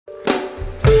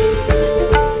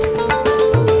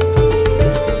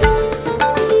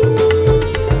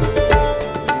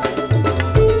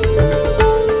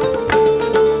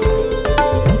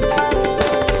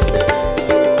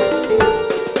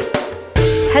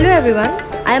Hello everyone,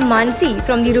 I am Mansi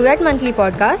from the Rugat Monthly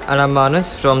podcast, And I'm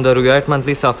Manas from the Rugat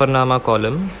Monthly Safarnama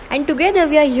column. and together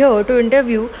we are here to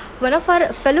interview one of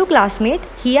our fellow classmate,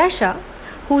 Hiya Shah,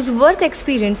 whose work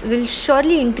experience will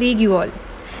surely intrigue you all.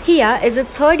 Hiya is a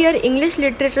third year English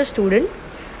literature student.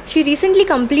 She recently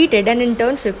completed an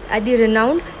internship at the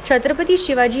renowned Chhatrapati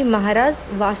Shivaji Maharaj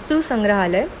Vastu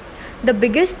Sangrahalaya, the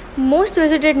biggest, most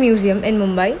visited museum in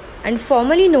Mumbai and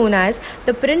formerly known as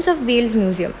the Prince of Wales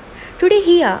Museum. Today,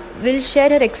 Hiya will share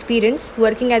her experience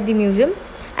working at the museum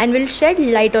and will shed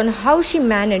light on how she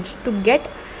managed to get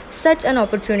such an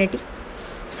opportunity.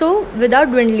 So, without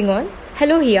dwindling on,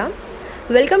 hello Hiya,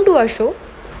 welcome to our show.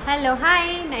 Hello,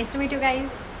 hi, nice to meet you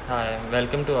guys. Hi,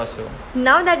 welcome to our show.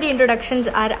 Now that the introductions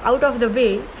are out of the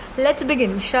way, let's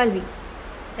begin, shall we?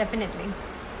 Definitely.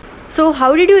 So,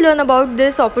 how did you learn about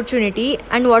this opportunity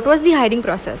and what was the hiring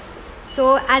process?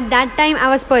 So, at that time, I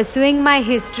was pursuing my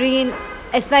history in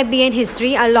SYBA in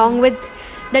history along with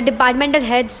the departmental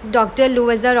head, Dr.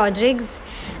 Louisa Rodriguez.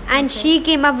 And she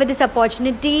came up with this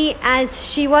opportunity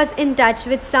as she was in touch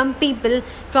with some people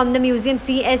from the museum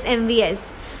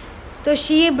CSMVS. So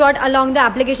she brought along the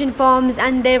application forms,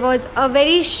 and there was a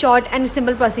very short and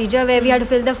simple procedure where we had to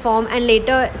fill the form and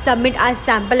later submit our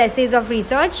sample essays of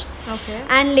research. Okay.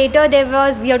 And later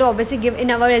we had to obviously give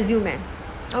in our resume.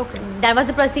 Okay. That was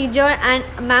the procedure, and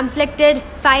ma'am selected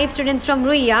 5 students from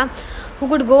Ruia who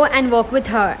could go and work with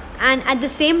her. And at the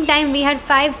same time, we had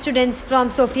 5 students from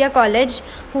Sophia College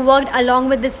who worked along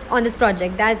with this on this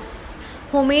project. That's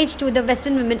homage to the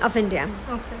Western women of India.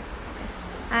 Okay.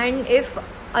 And if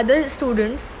other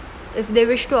students, if they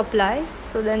wish to apply,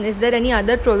 so then is there any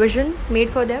other provision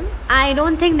made for them? I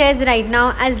don't think there's right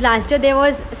now, as last year there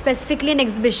was specifically an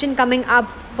exhibition coming up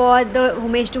for the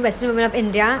homage to Western women of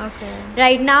India. Okay.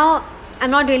 Right now, I'm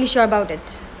not really sure about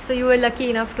it. So you were lucky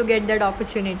enough to get that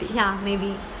opportunity. Yeah,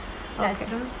 maybe. That's Okay.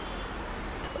 true.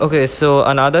 Okay, so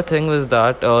another thing was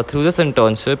that through this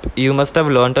internship, you must have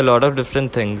learned a lot of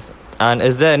different things. And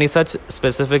is there any such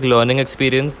specific learning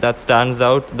experience that stands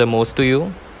out the most to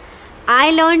you?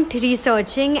 I learned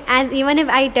researching, as even if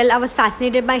I tell I was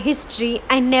fascinated by history,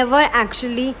 I never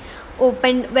actually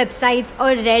opened websites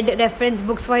or read reference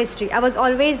books for history. I was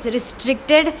always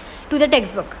restricted to the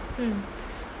textbook.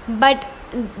 But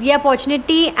the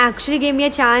opportunity actually gave me a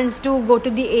chance to go to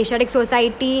the Asiatic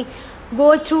Society,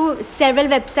 go through several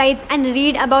websites and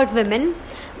read about women.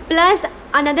 Plus,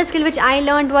 another skill which I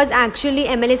learned was actually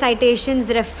MLA citations,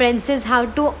 references, how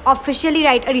to officially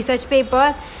write a research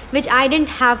paper, which I didn't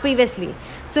have previously.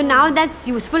 So now that's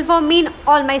useful for me in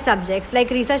all my subjects. Like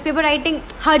research paper writing,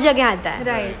 हर जगह आता है.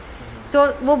 Right.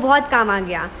 So वो बहुत काम आ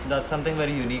गया. So that's something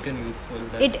very unique and useful.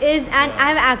 It is, and I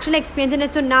have actual experience in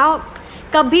it. So now,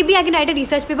 कभी भी I can write a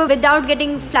research paper without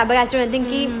getting flabbergasted or anything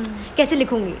कि कैसे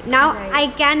लिखूंगी. Now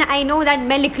Right. I know that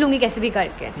मैं लिख लूंगी कैसे भी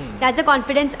करके. That's the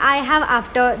confidence I have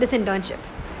after this internship.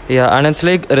 Yeah, and it's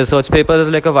like research paper is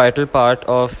like a vital part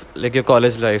of like your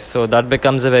college life. So that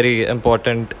becomes a very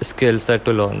important skill set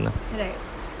to learn. Right.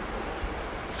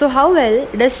 So how well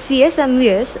does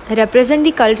CSMVS represent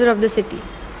the culture of the city?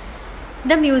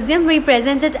 The museum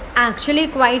represents it actually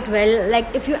quite well.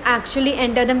 Like if you actually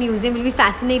enter the museum, you'll be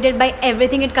fascinated by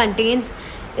everything it contains.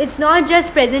 It's not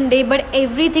just present day, but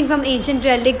everything from ancient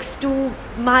relics to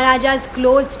Maharaja's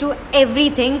clothes to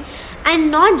everything. And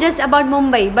not just about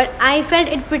Mumbai, but I felt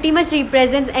it pretty much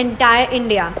represents entire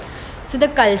India. So the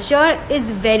culture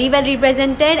is very well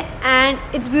represented, and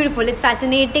it's beautiful, it's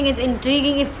fascinating, it's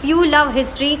intriguing. If you love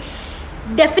history,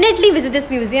 definitely visit this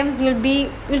museum.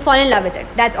 You'll fall in love with it.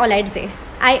 That's all I'd say.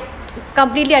 I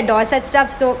completely adore such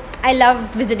stuff, so I love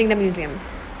visiting the museum.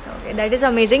 Okay, that is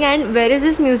amazing. And where is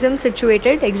this museum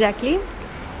situated exactly?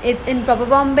 It's in proper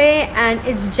Bombay, and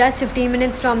it's just 15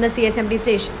 minutes from the CSMT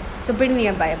station. So pretty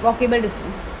nearby, walkable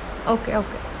distance. Okay.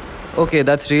 Okay,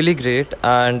 that's really great.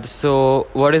 And so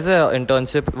what is the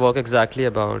internship work exactly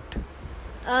about?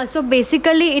 So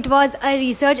basically, it was a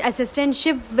research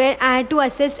assistantship where I had to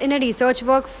assist in a research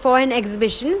work for an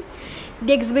exhibition.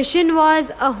 The exhibition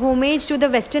was a homage to the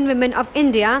Western women of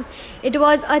India. It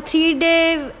was a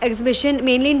 3-day exhibition,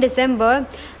 mainly in December,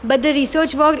 but the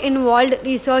research work involved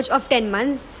research of 10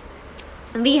 months.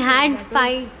 We had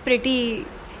 5 Pretty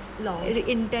long.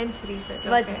 intense research. It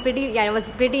was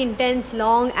pretty intense,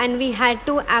 long, and we had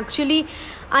to actually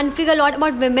unfigure a lot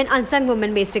about women, unsung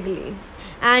women basically,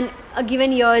 and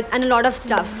given years and a lot of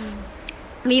stuff.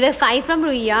 We were 5 from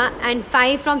Ruia and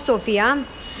 5 from Sophia.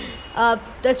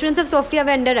 The students of Sophia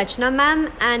were under Rachna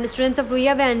ma'am, and the students of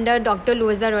Ruia were under Dr.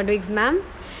 Louisa Rodriguez ma'am.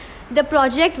 The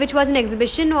project, which was an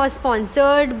exhibition, was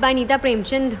sponsored by Neeta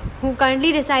Premchand, who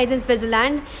currently resides in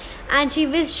Switzerland, and she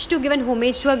wished to give an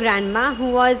homage to her grandma,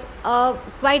 who was a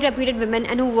quite reputed woman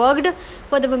and who worked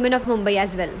for the women of Mumbai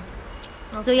as well.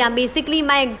 So yeah, basically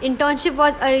my internship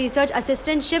was a research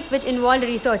assistantship which involved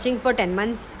researching for 10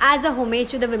 months as a homage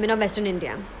to the women of Western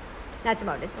India. That's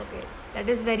about it. Okay, that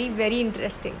is very, very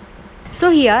interesting. So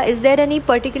Hiya, is there any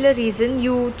particular reason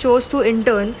you chose to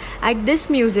intern at this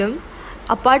museum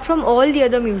apart from all the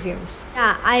other museums?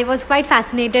 Yeah, I was quite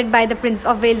fascinated by the Prince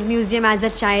of Wales Museum as a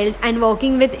child, and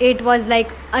working with it was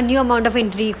like a new amount of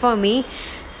intrigue for me.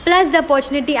 Plus the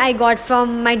opportunity I got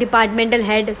from my departmental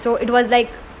head, so it was like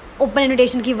open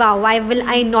invitation ki wow, why will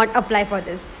I not apply for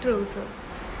this? True.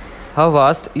 How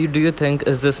vast do you think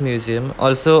is this museum?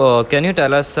 Also, can you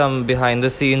tell us some behind the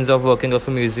scenes of working of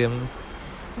a museum?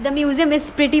 The museum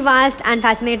is pretty vast and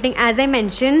fascinating, as I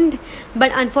mentioned,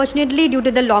 but unfortunately due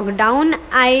to the lockdown,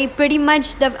 I pretty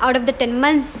much out of the 10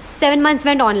 months, 7 months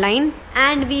went online,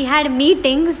 and we had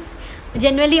meetings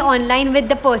generally online with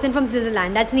the person from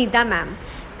Switzerland, that's Neeta ma'am,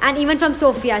 and even from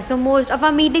Sofia. So most of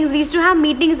our meetings, we used to have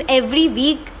meetings every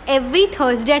week, every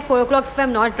Thursday at 4 o'clock if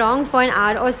I'm not wrong, for an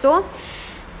hour or so.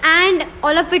 And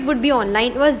all of it would be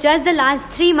online. It was just the last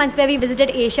 3 months where we visited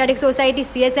Asiatic Society,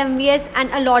 CSMVS, and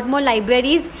a lot more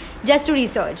libraries just to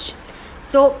research.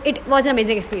 So it was an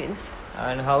amazing experience.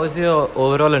 And how is your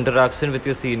overall interaction with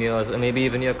your seniors or maybe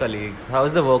even your colleagues? How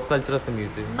is the work culture of a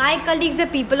museum? My colleagues are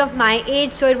people of my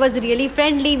age, so it was really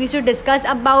friendly. We should discuss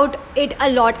about it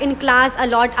a lot in class, a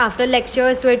lot after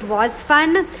lectures, so it was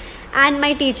fun. And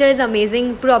my teacher is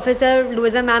amazing. Professor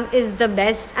Louisa ma'am is the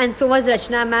best, and so was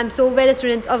Rachna ma'am. So were the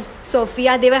students of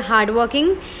Sofia. They were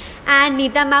hardworking, and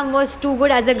Neeta ma'am was too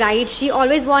good as a guide. She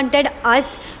always wanted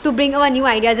us to bring our new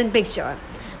ideas in picture,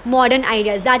 modern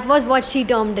ideas. That was what she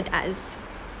termed it as.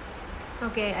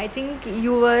 Okay, I think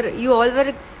you all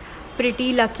were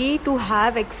pretty lucky to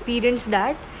have experienced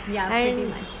that. Yeah, And pretty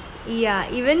much.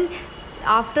 Yeah, even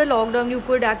after lockdown, you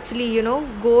could actually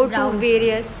go Browse. to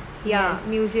various Yes.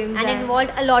 museums And it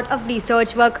involved a lot of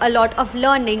research work, a lot of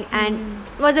learning, and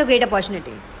it was a great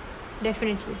opportunity.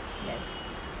 definitely. Yes.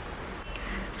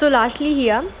 So lastly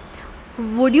here,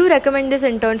 would you recommend this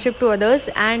internship to others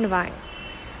and why?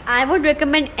 I would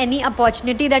recommend any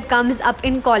opportunity that comes up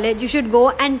in college. You should go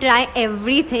and try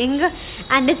everything.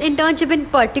 And this internship in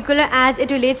particular, as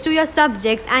it relates to your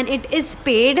subjects and it is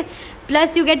paid,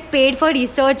 plus you get paid for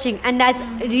researching, and that's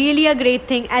really a great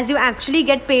thing, as you actually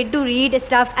get paid to read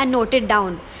stuff and note it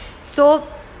down. So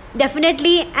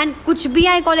definitely, and कुछ भी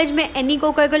आए college में, any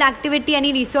co-curricular activity,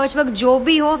 any research work, जो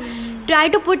भी हो, try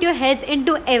to put your heads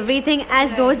into everything,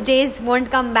 as those days won't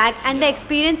come back, and the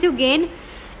experience you gain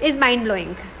is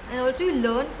mind-blowing. And also you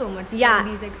learn so much Yeah. from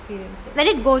these experiences. When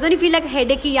it goes on, you feel like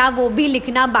headache कि यार वो भी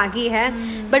लिखना बाकी है,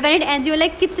 but when it ends, you're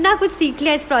like कितना कुछ सीख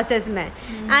लिया इस process में,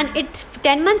 and it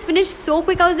 10 months finished so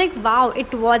quick. I was like, wow,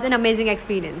 it was an amazing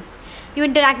experience. You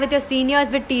interact with your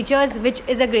seniors, with teachers, which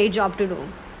is a great job to do.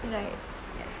 Right.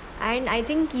 And I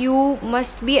think you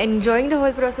must be enjoying the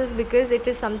whole process because it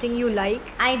is something you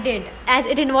like. I did, as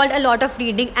it involved a lot of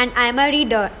reading, and I'm a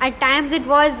reader. At times it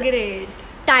was Great.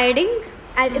 tiring,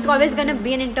 and it's always gonna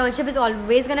be an internship is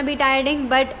always gonna be tiring,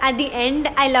 but at the end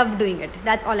I love doing it.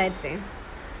 That's all I'd say.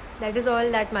 That is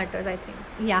all that matters, I think.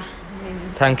 Yeah.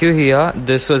 Thank you, Hiya.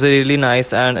 This was a really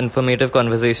nice and informative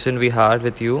conversation we had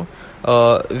with you.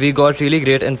 We got really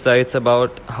great insights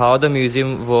about how the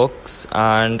museum works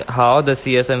and how the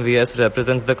CSMVS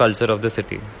represents the culture of the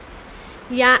city.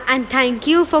 Yeah, and thank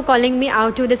you for calling me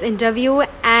out to this interview,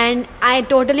 and I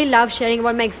totally love sharing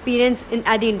about my experience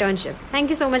at the internship. Thank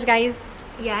you so much, guys.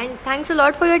 Yeah, and thanks a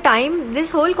lot for your time.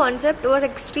 This whole concept was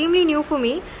extremely new for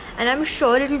me, and I'm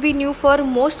sure it will be new for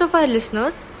most of our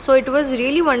listeners. So it was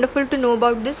really wonderful to know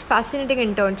about this fascinating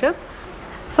internship.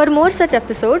 For more such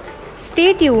episodes,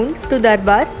 stay tuned to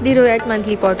Darbar, the Royat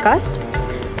Monthly podcast.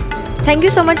 Thank you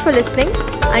so much for listening.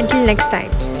 Until next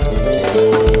time.